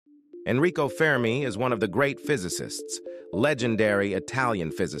Enrico Fermi is one of the great physicists, legendary Italian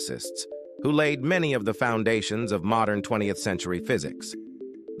physicists, who laid many of the foundations of modern 20th century physics.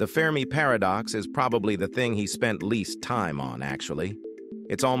 The Fermi Paradox is probably the thing he spent least time on, actually.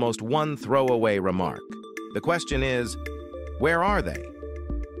 It's almost one throwaway remark. The question is, where are they?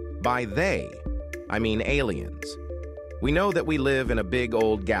 By they, I mean aliens. We know that we live in a big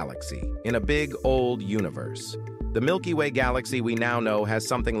old galaxy, in a big old universe. The Milky Way galaxy we now know has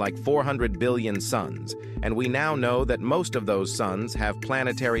something like 400 billion suns, and we now know that most of those suns have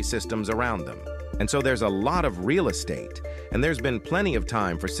planetary systems around them. And so there's a lot of real estate, and there's been plenty of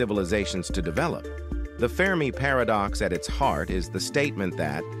time for civilizations to develop. The Fermi Paradox at its heart is the statement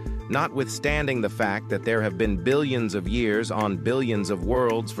that, notwithstanding the fact that there have been billions of years on billions of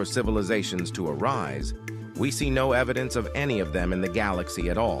worlds for civilizations to arise, we see no evidence of any of them in the galaxy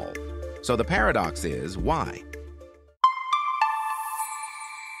at all. So the paradox is, why?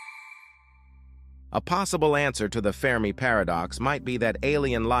 A possible answer to the Fermi paradox might be that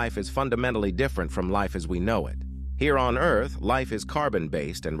alien life is fundamentally different from life as we know it. Here on Earth, life is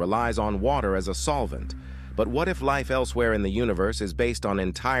carbon-based and relies on water as a solvent. But what if life elsewhere in the universe is based on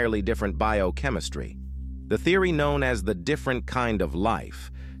entirely different biochemistry? The theory known as the different kind of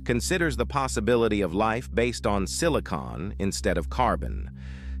life considers the possibility of life based on silicon instead of carbon.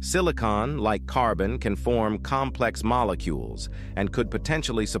 Silicon, like carbon, can form complex molecules and could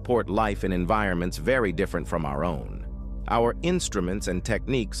potentially support life in environments very different from our own. Our instruments and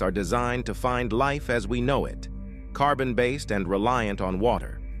techniques are designed to find life as we know it, carbon-based and reliant on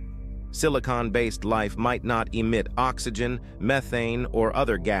water. Silicon-based life might not emit oxygen, methane, or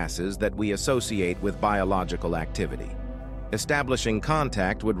other gases that we associate with biological activity. Establishing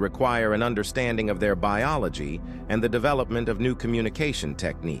contact would require an understanding of their biology and the development of new communication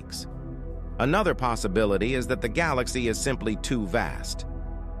techniques. Another possibility is that the galaxy is simply too vast.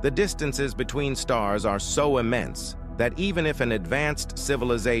 The distances between stars are so immense that even if an advanced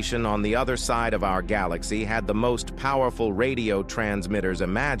civilization on the other side of our galaxy had the most powerful radio transmitters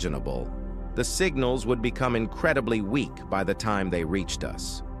imaginable, the signals would become incredibly weak by the time they reached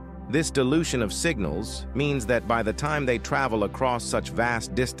us. This dilution of signals means that by the time they travel across such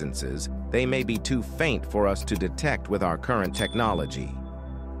vast distances, they may be too faint for us to detect with our current technology.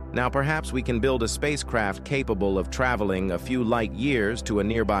 Now, perhaps we can build a spacecraft capable of traveling a few light years to a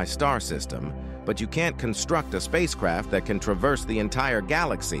nearby star system, but you can't construct a spacecraft that can traverse the entire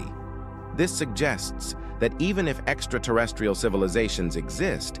galaxy. This suggests that even if extraterrestrial civilizations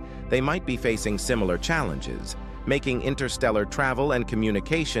exist, they might be facing similar challenges, making interstellar travel and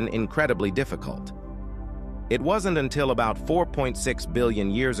communication incredibly difficult. It wasn't until about 4.6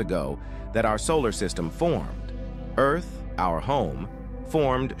 billion years ago that our solar system formed. Earth, our home,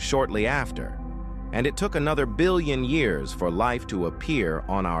 formed shortly after, and it took another billion years for life to appear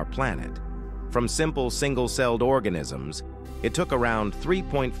on our planet. From simple single-celled organisms, it took around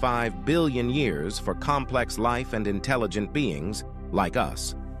 3.5 billion years for complex life and intelligent beings, like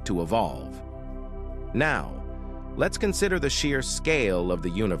us, to evolve. Now, let's consider the sheer scale of the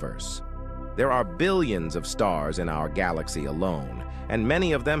universe. There are billions of stars in our galaxy alone, and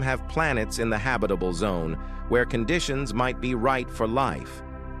many of them have planets in the habitable zone where conditions might be right for life.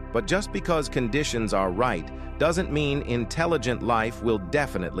 But just because conditions are right doesn't mean intelligent life will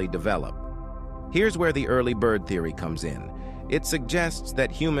definitely develop. Here's where the early bird theory comes in. It suggests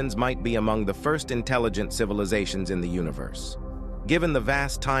that humans might be among the first intelligent civilizations in the universe. Given the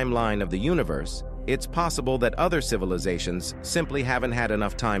vast timeline of the universe, it's possible that other civilizations simply haven't had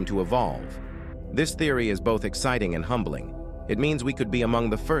enough time to evolve. This theory is both exciting and humbling. It means we could be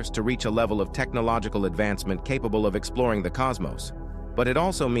among the first to reach a level of technological advancement capable of exploring the cosmos. But it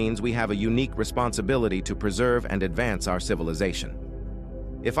also means we have a unique responsibility to preserve and advance our civilization.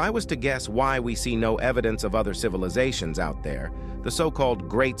 If I was to guess why we see no evidence of other civilizations out there, the so-called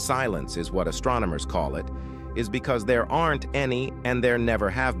Great Silence is what astronomers call it, is because there aren't any and there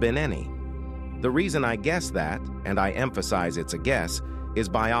never have been any. The reason I guess that, and I emphasize it's a guess, is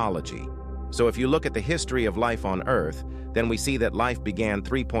biology. So if you look at the history of life on Earth, then we see that life began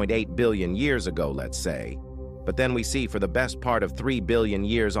 3.8 billion years ago, let's say. But then we see for the best part of 3 billion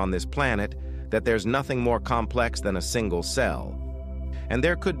years on this planet that there's nothing more complex than a single cell. And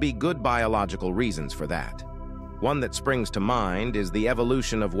there could be good biological reasons for that. One that springs to mind is the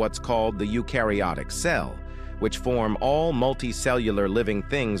evolution of what's called the eukaryotic cell, which form all multicellular living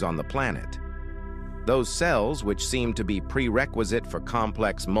things on the planet. Those cells, which seem to be prerequisite for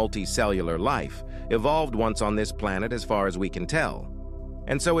complex multicellular life, evolved once on this planet as far as we can tell.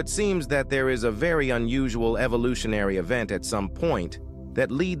 And so it seems that there is a very unusual evolutionary event at some point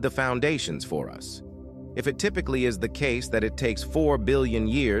that laid the foundations for us. If it typically is the case that it takes 4 billion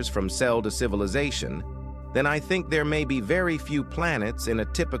years from cell to civilization, then I think there may be very few planets in a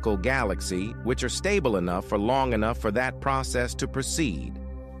typical galaxy which are stable enough for long enough for that process to proceed.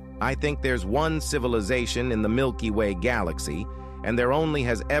 I think there's one civilization in the Milky Way galaxy, and there only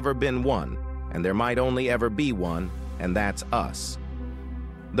has ever been one, and there might only ever be one, and that's us.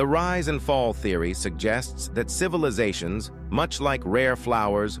 The rise and fall theory suggests that civilizations, much like rare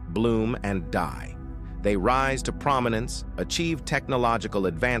flowers, bloom and die. They rise to prominence, achieve technological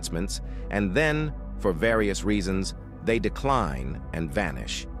advancements, and then, for various reasons, they decline and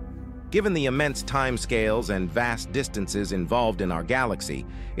vanish. Given the immense timescales and vast distances involved in our galaxy,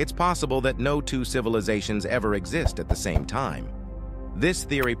 it's possible that no two civilizations ever exist at the same time. This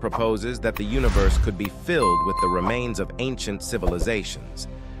theory proposes that the universe could be filled with the remains of ancient civilizations.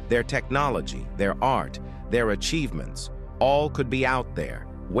 Their technology, their art, their achievements, all could be out there,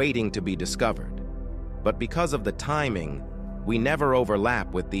 waiting to be discovered. But because of the timing, we never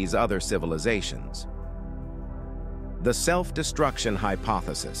overlap with these other civilizations. The self-destruction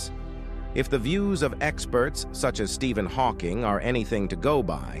hypothesis. If the views of experts such as Stephen Hawking are anything to go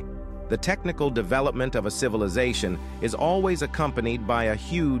by, the technical development of a civilization is always accompanied by a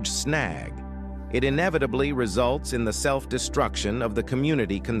huge snag. It inevitably results in the self-destruction of the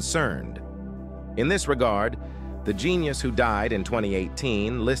community concerned. In this regard, the genius who died in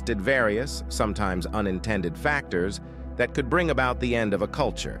 2018 listed various, sometimes unintended factors that could bring about the end of a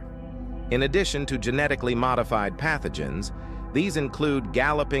culture. In addition to genetically modified pathogens, these include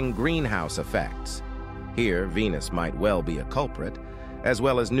galloping greenhouse effects. Here, Venus might well be a culprit, as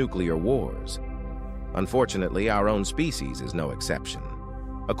well as nuclear wars. Unfortunately, our own species is no exception.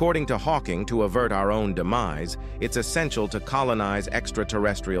 According to Hawking, to avert our own demise, it's essential to colonize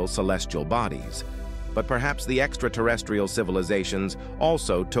extraterrestrial celestial bodies. But perhaps the extraterrestrial civilizations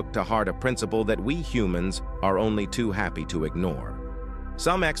also took to heart a principle that we humans are only too happy to ignore.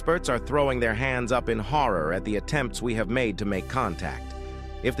 Some experts are throwing their hands up in horror at the attempts we have made to make contact.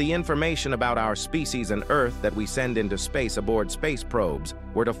 If the information about our species and Earth that we send into space aboard space probes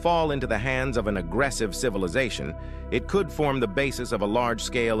were to fall into the hands of an aggressive civilization, it could form the basis of a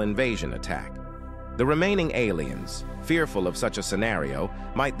large-scale invasion attack. The remaining aliens, fearful of such a scenario,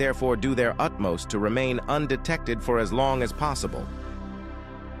 might therefore do their utmost to remain undetected for as long as possible.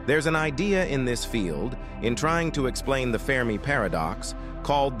 There's an idea in this field, in trying to explain the Fermi Paradox,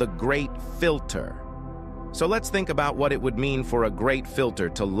 called the Great Filter. So let's think about what it would mean for a great filter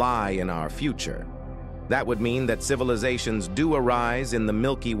to lie in our future. That would mean that civilizations do arise in the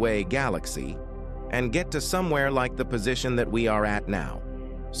Milky Way galaxy and get to somewhere like the position that we are at now.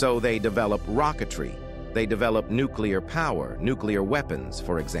 So they develop rocketry, they develop nuclear power, nuclear weapons,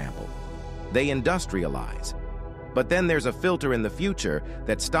 for example. They industrialize. But then there's a filter in the future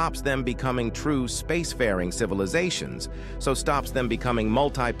that stops them becoming true spacefaring civilizations, so stops them becoming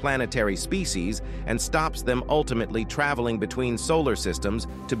multiplanetary species and stops them ultimately traveling between solar systems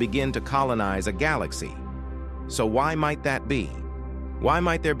to begin to colonize a galaxy. So why might that be? Why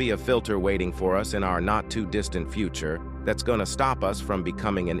might there be a filter waiting for us in our not-too-distant future that's going to stop us from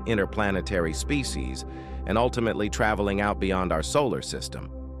becoming an interplanetary species and ultimately traveling out beyond our solar system?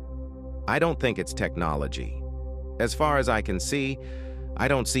 I don't think it's technology. As far as I can see, I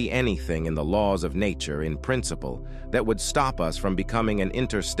don't see anything in the laws of nature, in principle, that would stop us from becoming an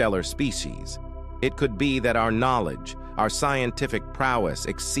interstellar species. It could be that our knowledge, our scientific prowess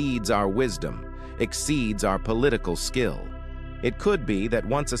exceeds our wisdom, exceeds our political skill. It could be that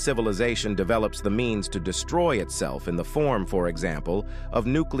once a civilization develops the means to destroy itself in the form, for example, of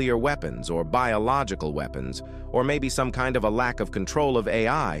nuclear weapons or biological weapons, or maybe some kind of a lack of control of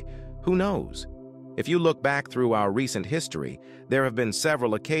AI, who knows? If you look back through our recent history, there have been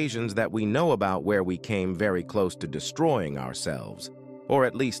several occasions that we know about where we came very close to destroying ourselves, or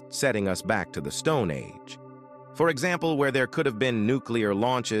at least setting us back to the Stone Age. For example, where there could have been nuclear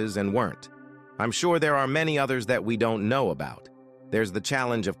launches and weren't. I'm sure there are many others that we don't know about. There's the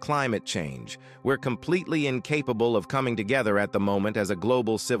challenge of climate change. We're completely incapable of coming together at the moment as a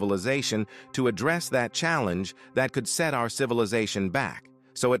global civilization to address that challenge that could set our civilization back.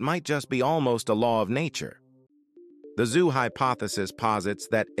 So it might just be almost a law of nature. The zoo hypothesis posits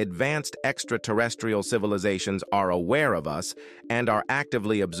that advanced extraterrestrial civilizations are aware of us and are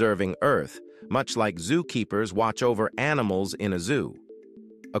actively observing Earth, much like zookeepers watch over animals in a zoo.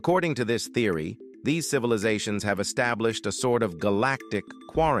 According to this theory, these civilizations have established a sort of galactic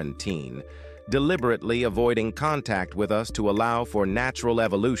quarantine, deliberately avoiding contact with us to allow for natural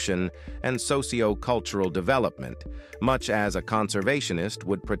evolution and socio-cultural development, much as a conservationist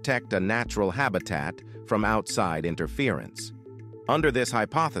would protect a natural habitat from outside interference. Under this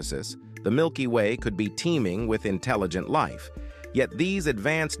hypothesis, The Milky Way could be teeming with intelligent life, yet these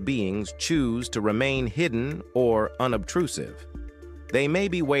advanced beings choose to remain hidden or unobtrusive. They may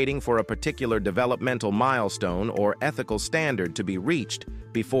be waiting for a particular developmental milestone or ethical standard to be reached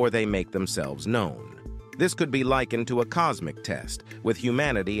before they make themselves known. This could be likened to a cosmic test, with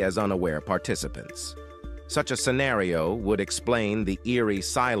humanity as unaware participants. Such a scenario would explain the eerie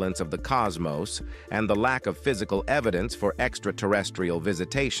silence of the cosmos and the lack of physical evidence for extraterrestrial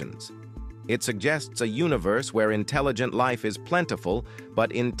visitations. It suggests a universe where intelligent life is plentiful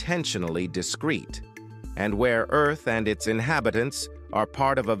but intentionally discreet, and where Earth and its inhabitants are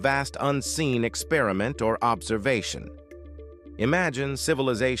part of a vast unseen experiment or observation. Imagine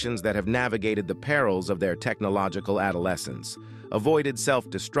civilizations that have navigated the perils of their technological adolescence, avoided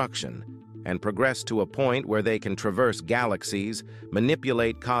self-destruction, and progressed to a point where they can traverse galaxies,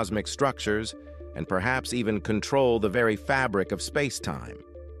 manipulate cosmic structures, and perhaps even control the very fabric of space-time.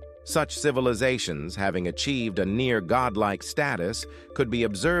 Such civilizations, having achieved a near godlike status, could be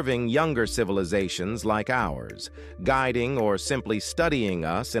observing younger civilizations like ours, guiding or simply studying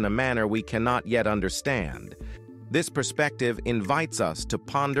us in a manner we cannot yet understand. This perspective invites us to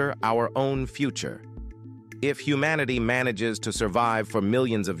ponder our own future. If humanity manages to survive for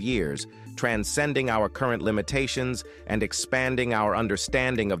millions of years, transcending our current limitations and expanding our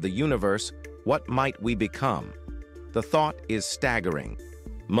understanding of the universe, what might we become? The thought is staggering.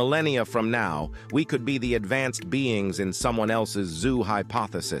 Millennia from now, we could be the advanced beings in someone else's zoo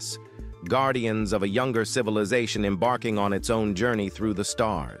hypothesis, guardians of a younger civilization embarking on its own journey through the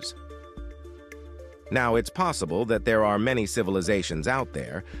stars. Now, it's possible that there are many civilizations out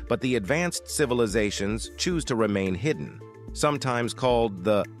there, but the advanced civilizations choose to remain hidden, sometimes called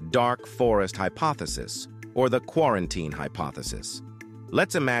the dark forest hypothesis or the quarantine hypothesis.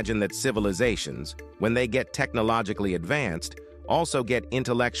 Let's imagine that civilizations, when they get technologically advanced, also get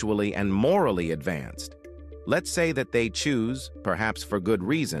intellectually and morally advanced. Let's say that they choose, perhaps for good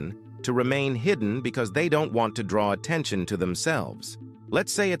reason, to remain hidden because they don't want to draw attention to themselves.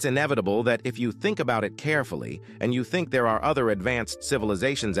 Let's say it's inevitable that if you think about it carefully and you think there are other advanced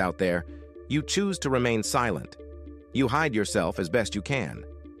civilizations out there, you choose to remain silent. You hide yourself as best you can.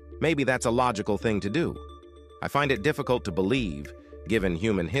 Maybe that's a logical thing to do. I find it difficult to believe, given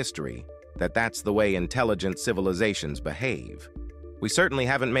human history, that that's the way intelligent civilizations behave. We certainly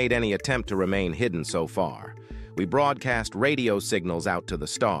haven't made any attempt to remain hidden so far. We broadcast radio signals out to the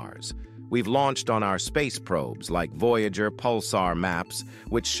stars. We've launched on our space probes like Voyager pulsar maps,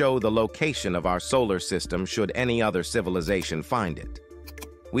 which show the location of our solar system should any other civilization find it.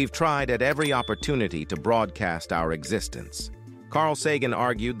 We've tried at every opportunity to broadcast our existence. Carl Sagan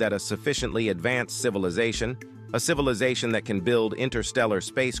argued that a sufficiently advanced civilization, a civilization that can build interstellar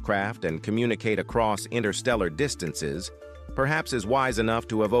spacecraft and communicate across interstellar distances, perhaps is wise enough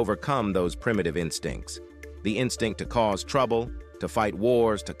to have overcome those primitive instincts. The instinct to cause trouble, to fight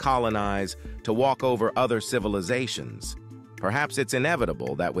wars, to colonize, to walk over other civilizations. Perhaps it's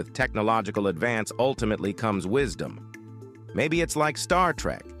inevitable that with technological advance ultimately comes wisdom. Maybe it's like Star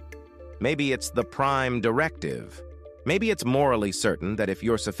Trek. Maybe it's the Prime Directive. Maybe it's morally certain that if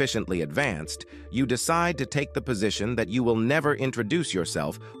you're sufficiently advanced, you decide to take the position that you will never introduce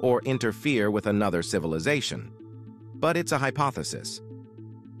yourself or interfere with another civilization. But it's a hypothesis.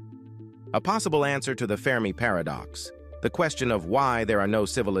 A possible answer to the Fermi Paradox, the question of why there are no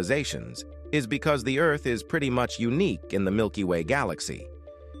civilizations, is because the Earth is pretty much unique in the Milky Way galaxy,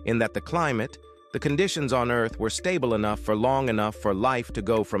 in that the climate, the conditions on Earth were stable enough for long enough for life to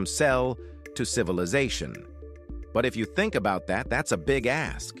go from cell to civilization. But if you think about that, that's a big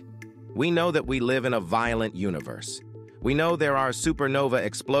ask. We know that we live in a violent universe. We know there are supernova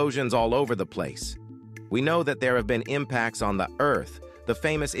explosions all over the place. We know that there have been impacts on the Earth, the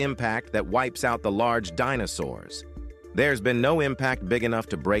famous impact that wipes out the large dinosaurs. There's been no impact big enough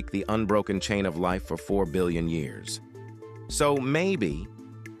to break the unbroken chain of life for 4 billion years. So maybe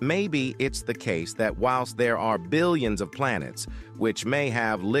it's the case that whilst there are billions of planets, which may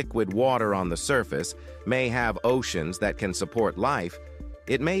have liquid water on the surface, may have oceans that can support life,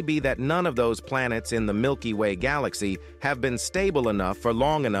 it may be that none of those planets in the Milky Way galaxy have been stable enough for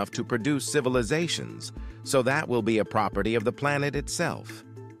long enough to produce civilizations, so that will be a property of the planet itself.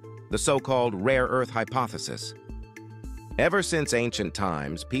 The so-called rare earth hypothesis. Ever since ancient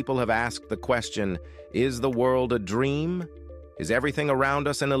times, people have asked the question, is the world a dream? Is everything around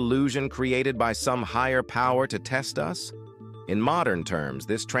us an illusion created by some higher power to test us? In modern terms,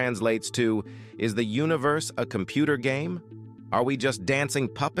 this translates to, is the universe a computer game? Are we just dancing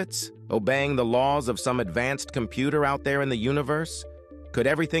puppets, obeying the laws of some advanced computer out there in the universe? Could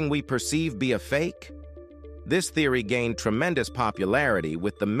everything we perceive be a fake? This theory gained tremendous popularity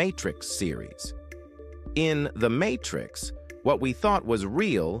with the Matrix series. In The Matrix, what we thought was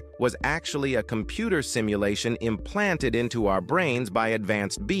real was actually a computer simulation implanted into our brains by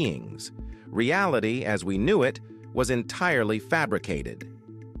advanced beings. Reality, as we knew it, was entirely fabricated.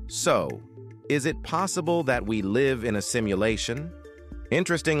 So, is it possible that we live in a simulation?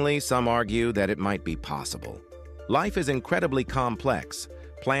 Interestingly, some argue that it might be possible. Life is incredibly complex.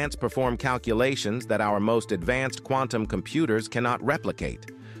 Plants perform calculations that our most advanced quantum computers cannot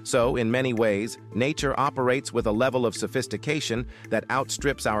replicate. So, in many ways, nature operates with a level of sophistication that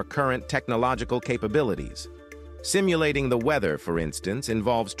outstrips our current technological capabilities. Simulating the weather, for instance,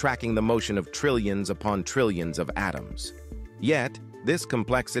 involves tracking the motion of trillions upon trillions of atoms. Yet, this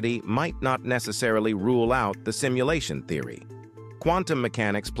complexity might not necessarily rule out the simulation theory. Quantum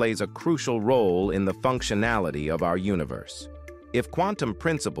mechanics plays a crucial role in the functionality of our universe. If quantum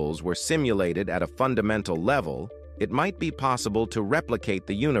principles were simulated at a fundamental level, it might be possible to replicate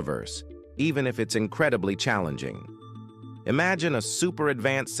the universe, even if it's incredibly challenging. Imagine a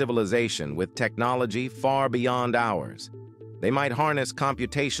super-advanced civilization with technology far beyond ours. They might harness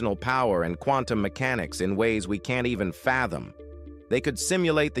computational power and quantum mechanics in ways we can't even fathom. They could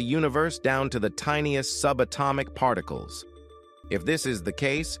simulate the universe down to the tiniest subatomic particles. If this is the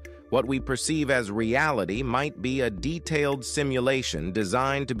case, what we perceive as reality might be a detailed simulation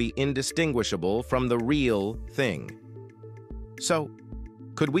designed to be indistinguishable from the real thing. So,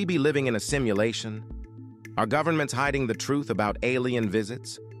 could we be living in a simulation? Are governments hiding the truth about alien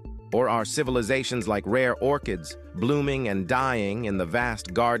visits? Or are civilizations like rare orchids blooming and dying in the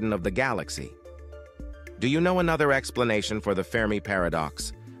vast garden of the galaxy? Do you know another explanation for the Fermi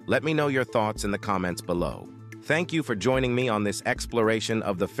Paradox? Let me know your thoughts in the comments below. Thank you for joining me on this exploration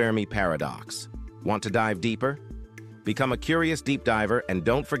of the Fermi Paradox. Want to dive deeper? Become a curious deep diver and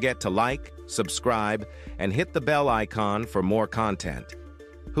don't forget to like, subscribe, and hit the bell icon for more content.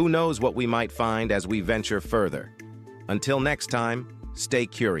 Who knows what we might find as we venture further? Until next time, stay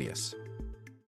curious.